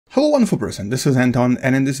Hello wonderful person, this is Anton,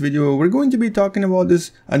 and in this video we're going to be talking about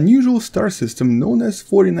this unusual star system known as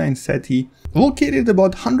 49 Ceti, located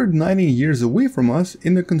about 190 years away from us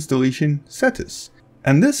in the constellation Cetus.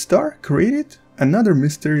 And this star created another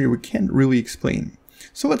mystery we can't really explain.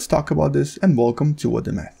 So let's talk about this, and welcome to What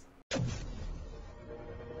the Math.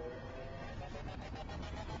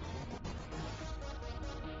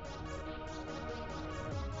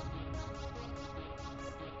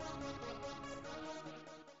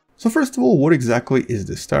 So first of all, what exactly is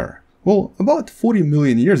this star? Well, about 40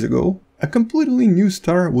 million years ago, a completely new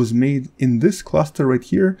star was made in this cluster right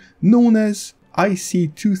here, known as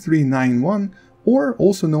IC2391, or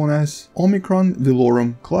also known as Omicron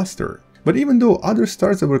Velorum cluster. But even though other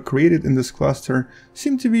stars that were created in this cluster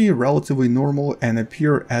seem to be relatively normal and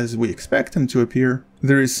appear as we expect them to appear,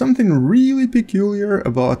 there is something really peculiar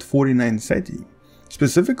about 49 Ceti.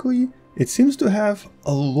 Specifically, it seems to have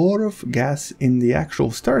a lot of gas in the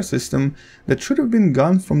actual star system that should have been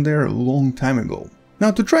gone from there a long time ago.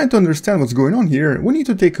 Now, to try to understand what's going on here, we need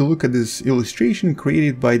to take a look at this illustration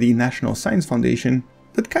created by the National Science Foundation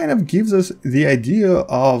that kind of gives us the idea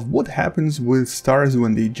of what happens with stars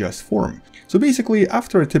when they just form. So basically,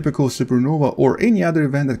 after a typical supernova or any other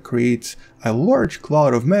event that creates a large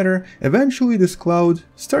cloud of matter, eventually this cloud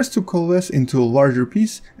starts to coalesce into a larger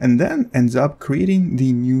piece and then ends up creating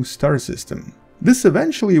the new star system. This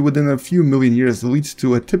eventually, within a few million years, leads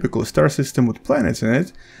to a typical star system with planets in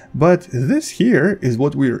it, but this here is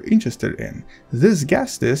what we're interested in. This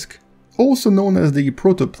gas disk, also known as the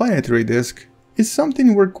protoplanetary disk, is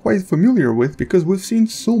something we're quite familiar with because we've seen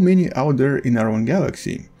so many out there in our own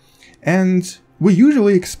galaxy. And we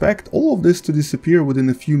usually expect all of this to disappear within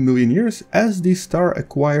a few million years as the star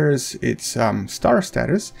acquires its star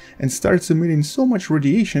status and starts emitting so much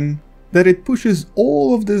radiation that it pushes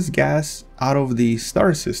all of this gas out of the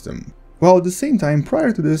star system. While at the same time,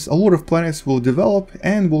 prior to this, a lot of planets will develop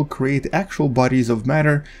and will create actual bodies of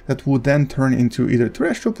matter that will then turn into either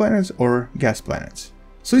terrestrial planets or gas planets.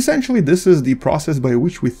 So essentially, this is the process by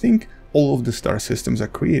which we think all of the star systems are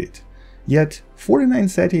created. Yet, 49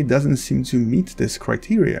 Ceti doesn't seem to meet this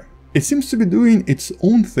criteria. It seems to be doing its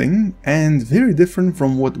own thing and very different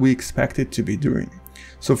from what we expect it to be doing.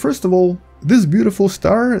 So first of all, this beautiful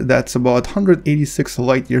star that's about 186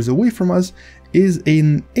 light years away from us is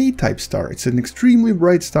an A-type star. It's an extremely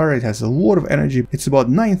bright star, it has a lot of energy, it's about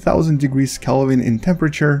 9000 degrees Kelvin in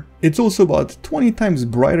temperature, it's also about 20 times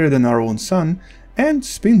brighter than our own sun, and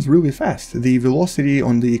spins really fast. The velocity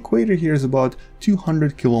on the equator here is about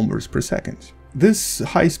 200 kilometers per second. This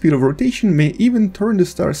high speed of rotation may even turn the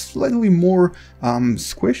star slightly more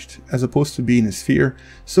squished as opposed to being a sphere,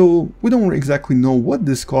 so we don't exactly know what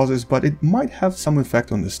this causes, but it might have some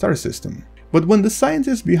effect on the star system. But when the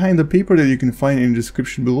scientists behind the paper that you can find in the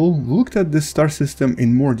description below looked at this star system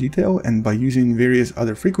in more detail and by using various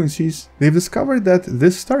other frequencies, they've discovered that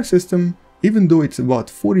this star system, even though it's about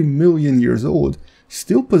 40 million years old,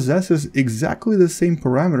 still possesses exactly the same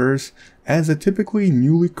parameters as a typically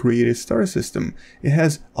newly created star system. It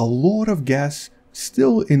has a lot of gas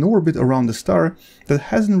still in orbit around the star that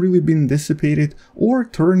hasn't really been dissipated or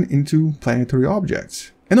turned into planetary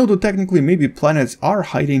objects. And although technically maybe planets are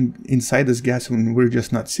hiding inside this gas when we're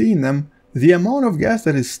just not seeing them, the amount of gas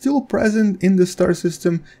that is still present in the star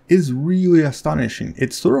system is really astonishing.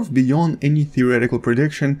 It's sort of beyond any theoretical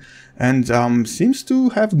prediction and seems to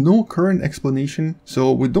have no current explanation,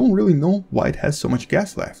 so we don't really know why it has so much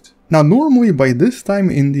gas left. Now, normally by this time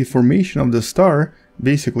in the formation of the star,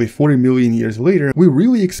 basically 40 million years later, we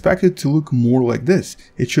really expect it to look more like this.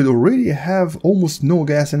 It should already have almost no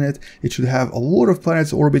gas in it, it should have a lot of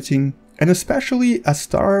planets orbiting, and especially a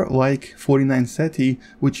star like 49 Ceti,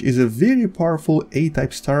 which is a very powerful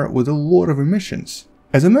A-type star with a lot of emissions.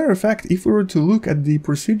 As a matter of fact, if we were to look at the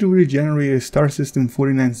procedurally generated star system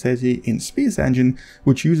 49 Ceti in Space Engine,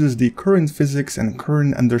 which uses the current physics and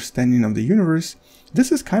current understanding of the universe,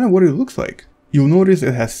 this is kind of what it looks like. You'll notice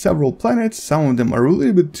it has several planets, some of them are a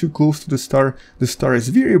little bit too close to the star is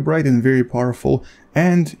very bright and very powerful,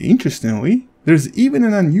 and interestingly, there's even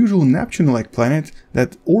an unusual Neptune-like planet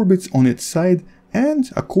that orbits on its side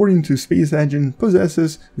and, according to Space Engine,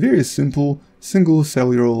 possesses very simple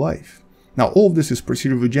single-cellular life. Now, all of this is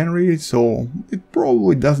procedurally generated, so it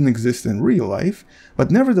probably doesn't exist in real life,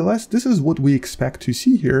 but nevertheless, this is what we expect to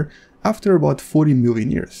see here after about 40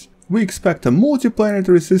 million years. We expect a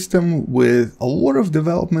multiplanetary system with a lot of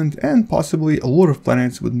development and possibly a lot of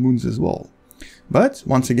planets with moons as well. But,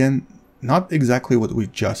 once again, not exactly what we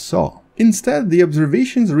just saw. Instead, the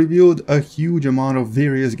observations revealed a huge amount of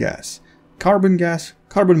various gas, carbon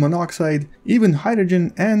monoxide, even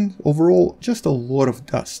hydrogen, and overall just a lot of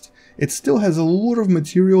dust. it still has a lot of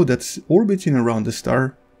material that's orbiting around the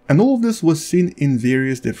star, and all of this was seen in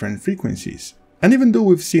various different frequencies. And even though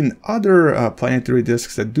we've seen other planetary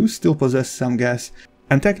disks that do still possess some gas,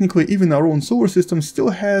 and technically even our own solar system still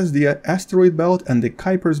has the asteroid belt and the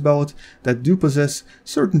Kuiper's belt that do possess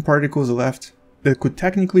certain particles left that could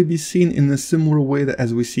technically be seen in a similar way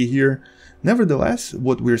as we see here, nevertheless,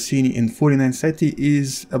 what we're seeing in 49 Ceti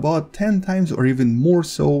is about 10 times or even more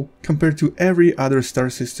so compared to every other star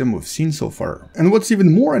system we've seen so far. And what's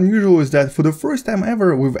even more unusual is that for the first time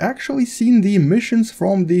ever, we've actually seen the emissions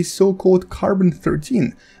from the so-called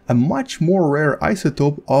carbon-13, a much more rare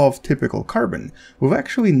isotope of typical carbon. We've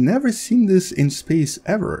actually never seen this in space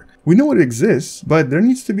ever. We know it exists, but there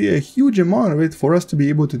needs to be a huge amount of it for us to be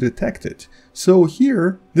able to detect it. So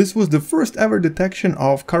here, this was the first ever detection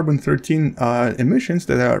of carbon-13 emissions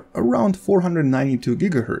that are around 492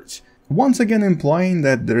 gigahertz. Once again implying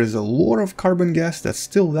that there is a lot of carbon gas that's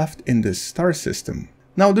still left in this star system.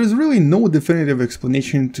 Now, there's really no definitive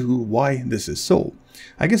explanation to why this is so.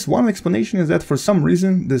 I guess one explanation is that for some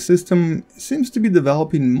reason the system seems to be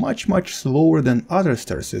developing much slower than other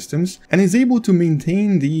star systems and is able to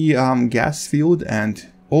maintain the gas field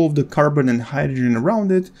and all of the carbon and hydrogen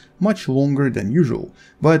around it much longer than usual.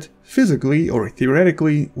 But physically or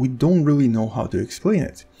theoretically, we don't really know how to explain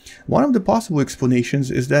it. One of the possible explanations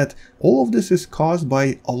is that all of this is caused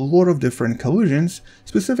by a lot of different collisions,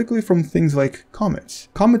 specifically from things like comets.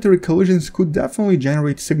 Cometary collisions could definitely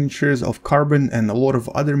generate signatures of carbon and a lot of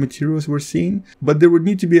other materials we're seeing, but there would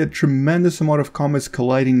need to be a tremendous amount of comets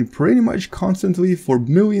colliding pretty much constantly for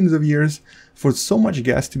millions of years for so much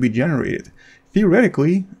gas to be generated.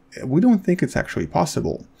 Theoretically, we don't think it's actually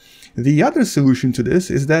possible. The other solution to this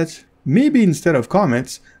is that maybe instead of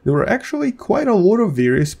comets, there were actually quite a lot of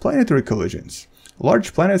various planetary collisions.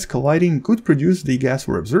 Large planets colliding could produce the gas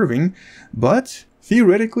we're observing, but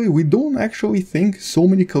theoretically we don't actually think so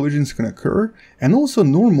many collisions can occur, and also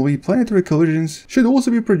normally planetary collisions should also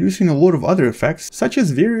be producing a lot of other effects, such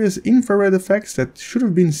as various infrared effects that should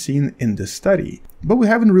have been seen in this study. But we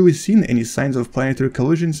haven't really seen any signs of planetary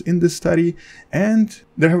collisions in this study, and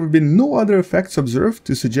there have been no other effects observed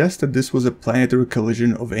to suggest that this was a planetary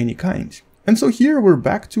collision of any kind. And so here we're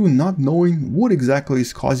back to not knowing what exactly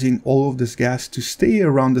is causing all of this gas to stay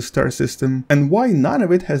around the star system and why none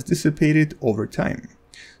of it has dissipated over time.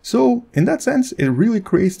 So in that sense, it really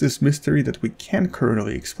creates this mystery that we can't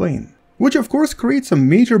currently explain. Which of course creates a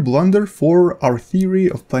major blunder for our theory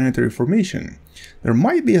of planetary formation. There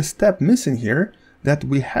might be a step missing here that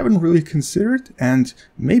we haven't really considered, and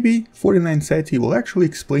maybe 49 Ceti will actually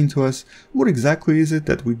explain to us what exactly is it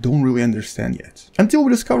that we don't really understand yet. Until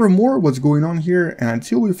we discover more what's going on here, and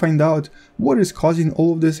until we find out what is causing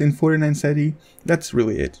all of this in 49 Ceti, that's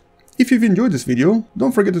really it. If you've enjoyed this video,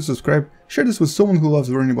 don't forget to subscribe, share this with someone who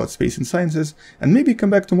loves learning about space and sciences, and maybe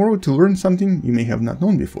come back tomorrow to learn something you may have not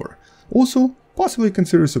known before. Also, possibly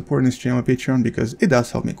consider supporting this channel on Patreon because it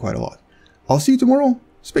does help me quite a lot. I'll see you tomorrow.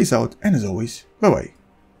 Space out, and as always, bye bye.